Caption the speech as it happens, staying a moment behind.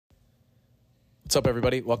What's up,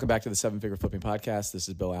 everybody? Welcome back to the Seven Figure Flipping Podcast. This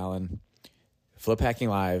is Bill Allen. Flip Hacking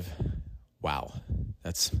Live. Wow.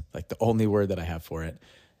 That's like the only word that I have for it.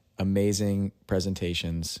 Amazing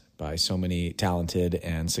presentations by so many talented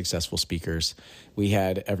and successful speakers. We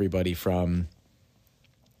had everybody from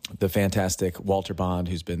the fantastic Walter Bond,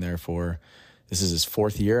 who's been there for, this is his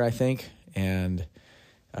fourth year, I think, and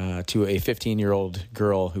to a 15-year-old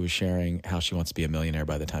girl who was sharing how she wants to be a millionaire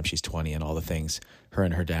by the time she's 20 and all the things her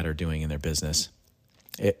and her dad are doing in their business.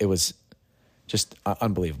 It was just an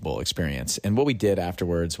unbelievable experience. And what we did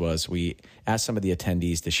afterwards was we asked some of the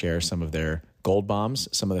attendees to share some of their gold bombs,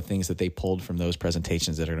 some of the things that they pulled from those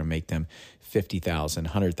presentations that are going to make them $50,000,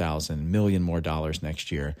 $100,000, million more dollars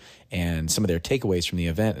next year, and some of their takeaways from the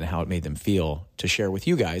event and how it made them feel to share with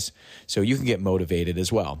you guys so you can get motivated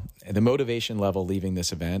as well. And the motivation level leaving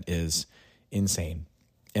this event is insane.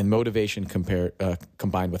 And motivation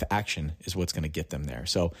combined with action is what's going to get them there.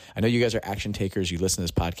 So I know you guys are action takers. You listen to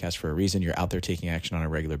this podcast for a reason. You're out there taking action on a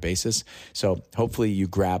regular basis. So hopefully you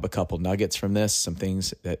grab a couple nuggets from this, some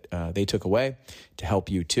things that they took away to help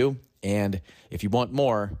you too. And if you want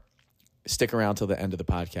more, stick around till the end of the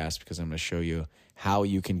podcast because I'm going to show you how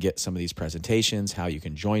you can get some of these presentations, how you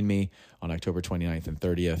can join me on October 29th and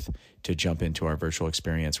 30th to jump into our virtual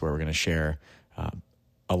experience where we're going to share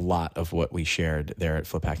a lot of what we shared there at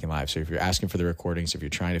Flip Hacking Live. So if you're asking for the recordings, if you're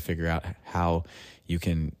trying to figure out how you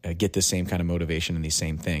can get the same kind of motivation and these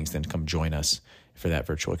same things, then come join us for that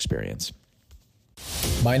virtual experience.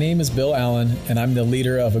 My name is Bill Allen, and I'm the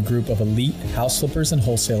leader of a group of elite house flippers and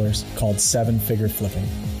wholesalers called Seven Figure Flipping.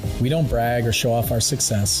 We don't brag or show off our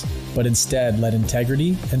success, but instead let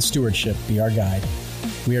integrity and stewardship be our guide.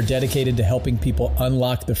 We are dedicated to helping people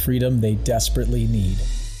unlock the freedom they desperately need.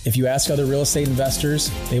 If you ask other real estate investors,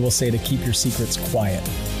 they will say to keep your secrets quiet.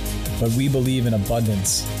 But we believe in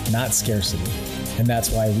abundance, not scarcity. And that's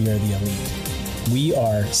why we are the elite. We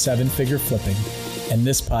are Seven Figure Flipping, and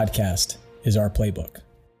this podcast is our playbook.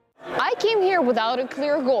 I came here without a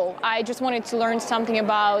clear goal. I just wanted to learn something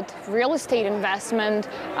about real estate investment.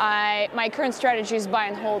 My current strategy is buy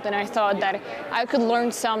and hold, and I thought that I could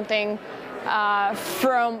learn something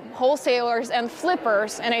from wholesalers and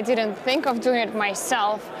flippers, and I didn't think of doing it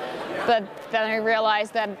myself. But then I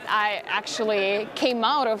realized that I actually came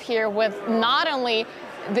out of here with not only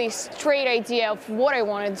the straight idea of what I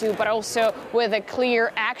want to do, but also with a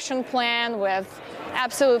clear action plan, with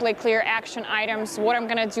absolutely clear action items, what I'm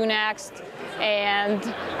going to do next. And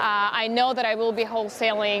I know that I will be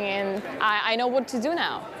wholesaling, and I know what to do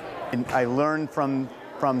now. And I learned from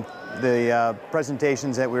the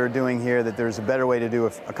presentations that we were doing here that there's a better way to do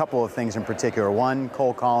a couple of things in particular. One,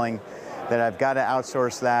 cold calling, that I've got to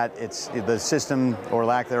outsource that. It's the system or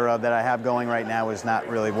lack thereof that I have going right now is not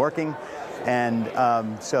really working. And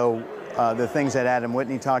so the things that Adam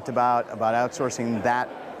Whitney talked about outsourcing that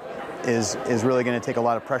is really going to take a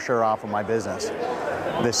lot of pressure off of my business.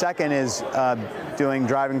 The second is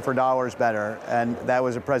driving for dollars better. And that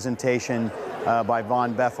was a presentation by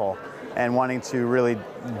Vaughn Bethel, and wanting to really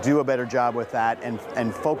do a better job with that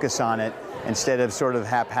and focus on it instead of sort of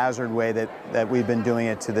haphazard way that we've been doing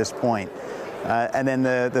it to this point. And then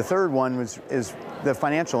the third one is the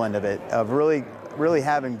financial end of it, of really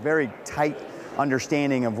having very tight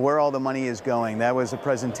understanding of where all the money is going. That was a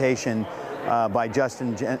presentation by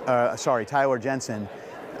Tyler Jensen,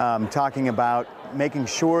 talking about making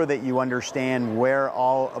sure that you understand where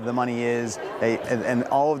all of the money is and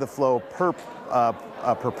all of the flow per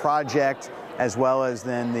project, as well as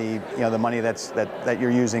then the money that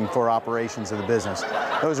you're using for operations of the business.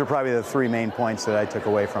 Those are probably the three main points that I took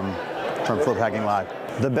away from Flip Hacking Live.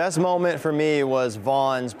 The best moment for me was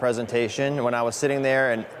Vaughn's presentation when I was sitting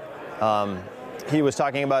there and he was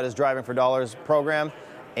talking about his Driving for Dollars program,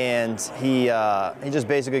 and he just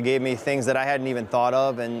basically gave me things that I hadn't even thought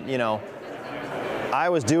of, and I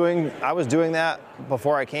was doing that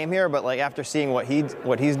before I came here, but like after seeing what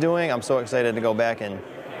he's doing, I'm so excited to go back and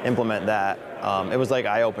implement that. It was like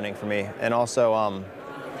eye-opening for me. And also,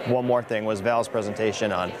 one more thing was Val's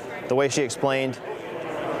presentation on the way she explained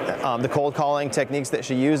the cold calling techniques that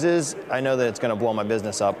she uses. I know that it's going to blow my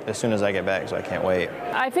business up as soon as I get back, so I can't wait.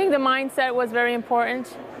 I think the mindset was very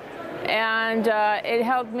important, and it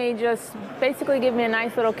helped me just basically give me a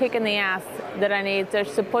nice little kick in the ass that I need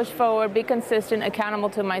just to push forward, be consistent, accountable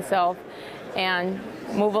to myself, and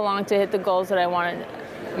move along to hit the goals that I want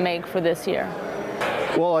to make for this year.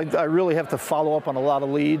 Well, I really have to follow up on a lot of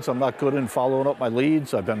leads. I'm not good in following up my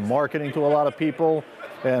leads. I've been marketing to a lot of people,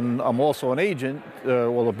 and I'm also an agent,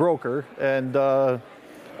 a broker, and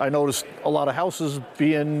I noticed a lot of houses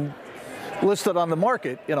being listed on the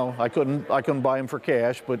market. I couldn't buy them for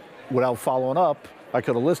cash, but without following up, I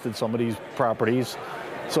could have listed some of these properties.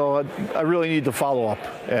 So I really need to follow up.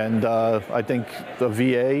 And I think the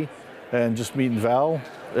VA and just meeting Val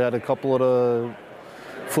at a couple of the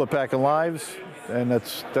Flip Packing Lives, and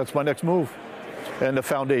that's my next move. And the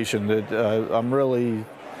foundation, I'm really,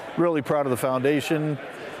 really proud of the foundation.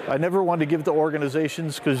 I never wanted to give to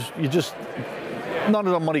organizations because none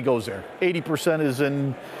of the money goes there. 80% is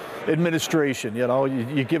in administration. You know,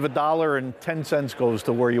 you give $1 and 10 cents goes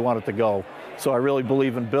to where you want it to go. So I really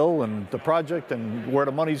believe in Bill and the project and where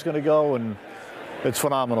the money's going to go, and it's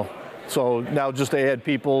phenomenal. So now just they had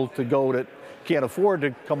people to go that can't afford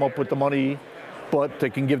to come up with the money, but they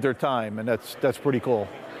can give their time, and that's pretty cool.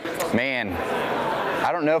 Man,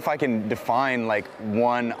 I don't know if I can define like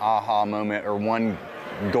one aha moment or one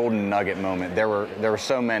golden nugget moment. There were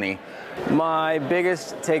so many. My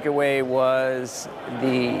biggest takeaway was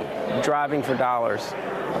the driving for dollars.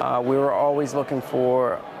 We were always looking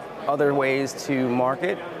for other ways to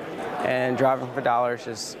market, and driving for dollars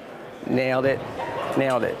just nailed it.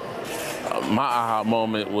 My aha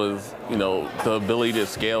moment was, the ability to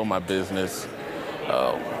scale my business.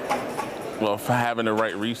 For having the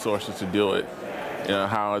right resources to do it,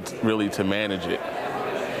 how it's really to manage it.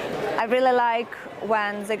 I really like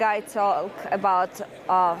when the guy talked about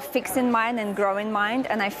fixing mind and growing mind,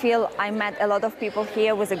 and I feel I met a lot of people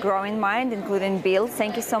here with a growing mind, including Bill.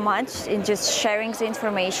 Thank you so much in just sharing the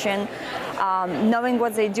information, knowing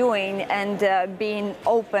what they're doing, and being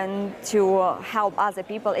open to help other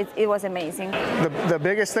people. It was amazing. The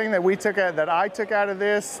biggest thing that I took out of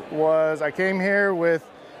this was I came here with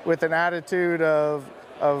an attitude of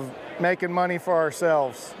making money for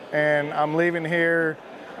ourselves, and I'm leaving here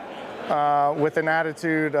with an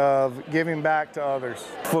attitude of giving back to others.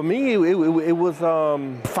 For me, it was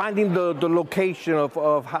finding the location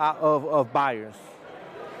of buyers,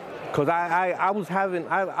 because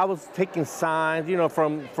I was taking signs,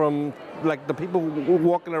 from like the people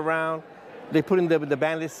walking around. They put in the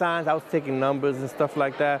bandit signs. I was taking numbers and stuff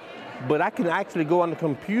like that. But I can actually go on the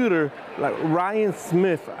computer, like Ryan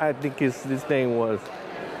Smith, I think his name was.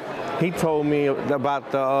 He told me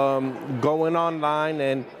about the going online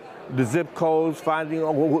and the zip codes, finding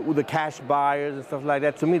the cash buyers and stuff like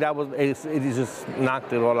that. To me, it just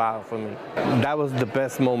knocked it all out for me. That was the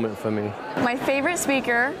best moment for me. My favorite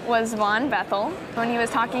speaker was Vaughn Bethel when he was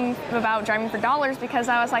talking about driving for dollars, because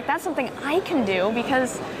I was like, that's something I can do,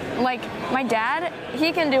 because like my dad,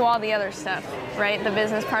 he can do all the other stuff, right? The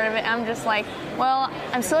business part of it. I'm just like, well,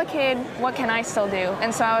 I'm still a kid. What can I still do?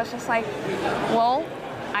 And so I was just like, well,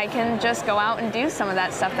 I can just go out and do some of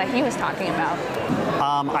that stuff that he was talking about.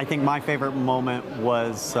 I think my favorite moment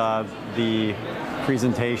was the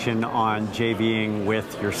presentation on JVing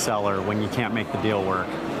with your seller when you can't make the deal work.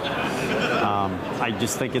 I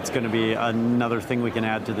just think it's going to be another thing we can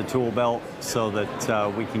add to the tool belt so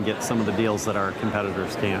that we can get some of the deals that our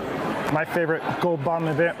competitors can't. My favorite Gold Bond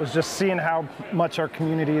event was just seeing how much our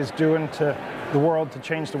community is doing to the world, to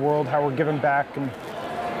change the world, how we're giving back, and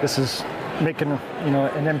this is making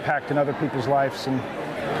an impact in other people's lives. And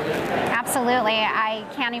absolutely, I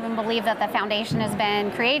can't even believe that the foundation has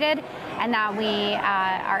been created and that we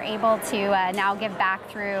are able to now give back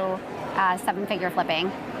through seven-figure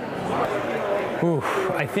flipping. Ooh,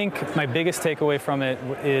 I think my biggest takeaway from it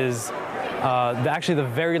is actually the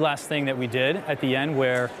very last thing that we did at the end,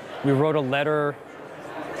 where we wrote a letter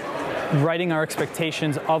writing our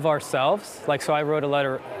expectations of ourselves. So I wrote a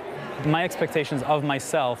letter, my expectations of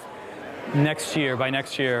myself by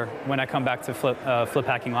next year when I come back to Flip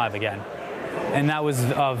Packing Live again. And that was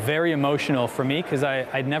very emotional for me, because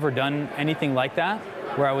I'd never done anything like that,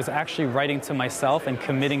 where I was actually writing to myself and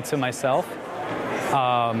committing to myself.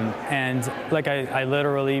 And I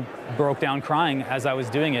literally broke down crying as I was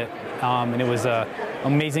doing it. And it was an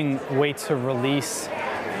amazing way to release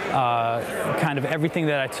kind of everything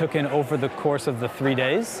that I took in over the course of the 3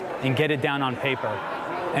 days and get it down on paper.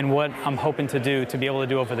 And what I'm hoping to do, to be able to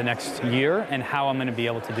do over the next year, and how I'm going to be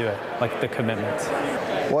able to do it, like the commitments.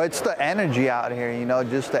 Well, it's the energy out here,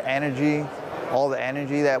 just the energy, all the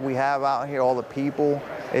energy that we have out here, all the people.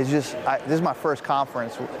 It's just, this is my first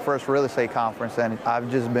real estate conference, and I've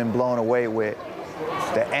just been blown away with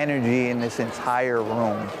the energy in this entire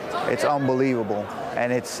room. It's unbelievable,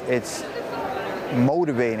 and it's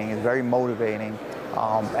motivating. It's very motivating.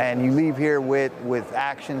 And you leave here with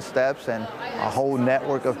action steps and a whole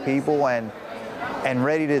network of people and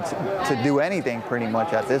ready to do anything pretty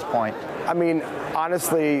much at this point. I mean,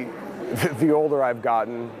 honestly, the older I've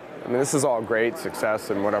gotten, this is all great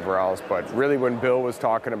success and whatever else, but really when Bill was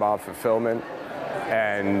talking about fulfillment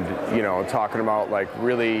and, talking about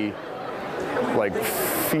really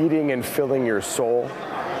feeding and filling your soul,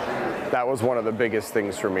 that was one of the biggest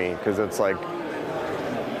things for me, because it's like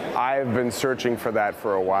I've been searching for that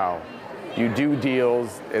for a while. You do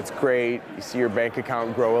deals, it's great, you see your bank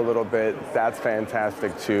account grow a little bit, that's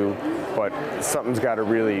fantastic too, but something's got to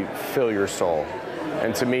really fill your soul.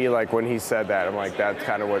 And to me, like when he said that, I'm like, that's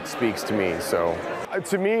kind of what speaks to me. So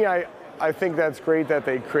to me, I think that's great that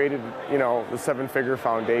they created, you know, the Seven Figure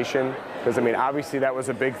Foundation, because I mean, obviously that was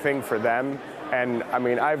a big thing for them. And I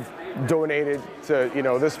mean, I've donated to, you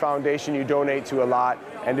know, this foundation, you donate to a lot,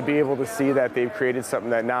 and to be able to see that they've created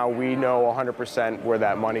something that now we know 100% where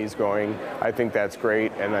that money's going, I think that's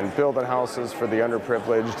great. And then building houses for the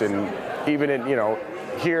underprivileged, and even in, you know,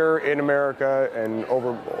 here in America and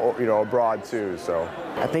over, you know, abroad too. So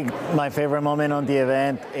I think my favorite moment on the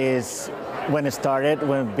event is when it started,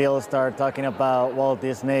 when Bill started talking about Walt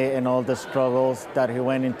Disney and all the struggles that he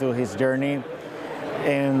went into his journey.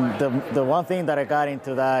 And the one thing that I got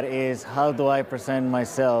into that is, how do I present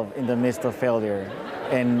myself in the midst of failure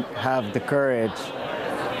and have the courage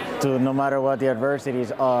to, no matter what the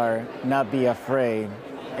adversities are, not be afraid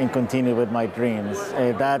and continue with my dreams.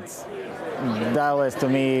 That was, to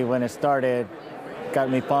me, when it started, got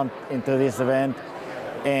me pumped into this event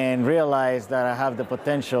and realized that I have the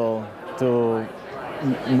potential to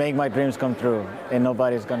make my dreams come true, and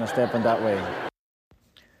nobody's going to step in that way.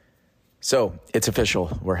 So it's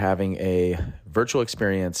official. We're having a virtual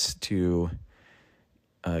experience to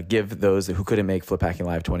give those who couldn't make Flip Hacking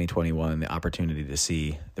Live 2021 the opportunity to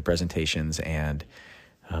see the presentations and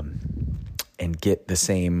get the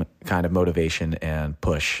same kind of motivation and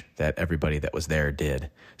push that everybody that was there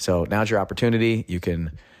did. So now's your opportunity. You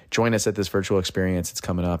can join us at this virtual experience. It's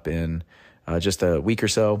coming up in just a week or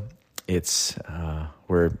so. It's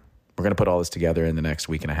we're going to put all this together in the next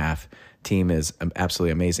week and a half. Team is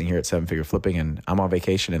absolutely amazing here at Seven Figure Flipping, and I'm on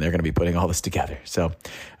vacation, and they're going to be putting all this together. So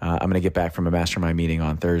I'm going to get back from a mastermind meeting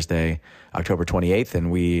on Thursday, October 28th,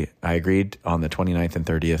 and I agreed on the 29th and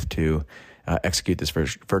 30th to execute this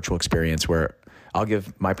virtual experience where I'll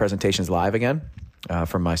give my presentations live again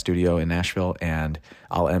from my studio in Nashville, and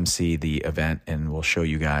I'll MC the event, and we'll show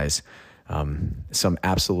you guys some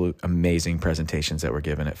absolute amazing presentations that were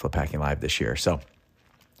given at Flip Hacking Live this year. So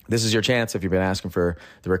this is your chance. If you've been asking for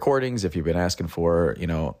the recordings, if you've been asking for, you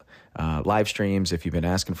know, live streams, if you've been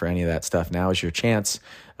asking for any of that stuff, now is your chance.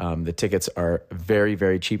 The tickets are very,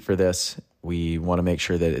 very cheap for this. We want to make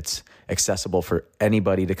sure that it's accessible for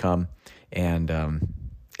anybody to come, and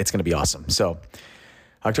it's going to be awesome. So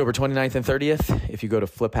October 29th and 30th, if you go to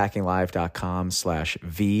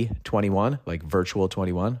fliphackinglive.com/V21, like virtual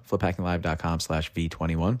 21,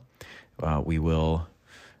 fliphackinglive.com/V21, we will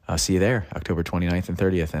see you there, October 29th and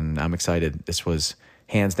 30th. And I'm excited. This was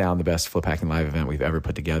hands down the best Flip Hacking Live event we've ever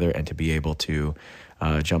put together. And to be able to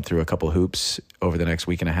jump through a couple of hoops over the next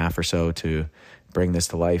week and a half or so to bring this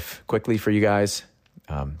to life quickly for you guys,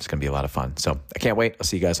 it's going to be a lot of fun. So I can't wait. I'll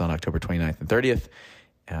see you guys on October 29th and 30th,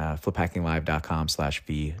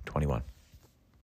 fliphackinglive.com/V21.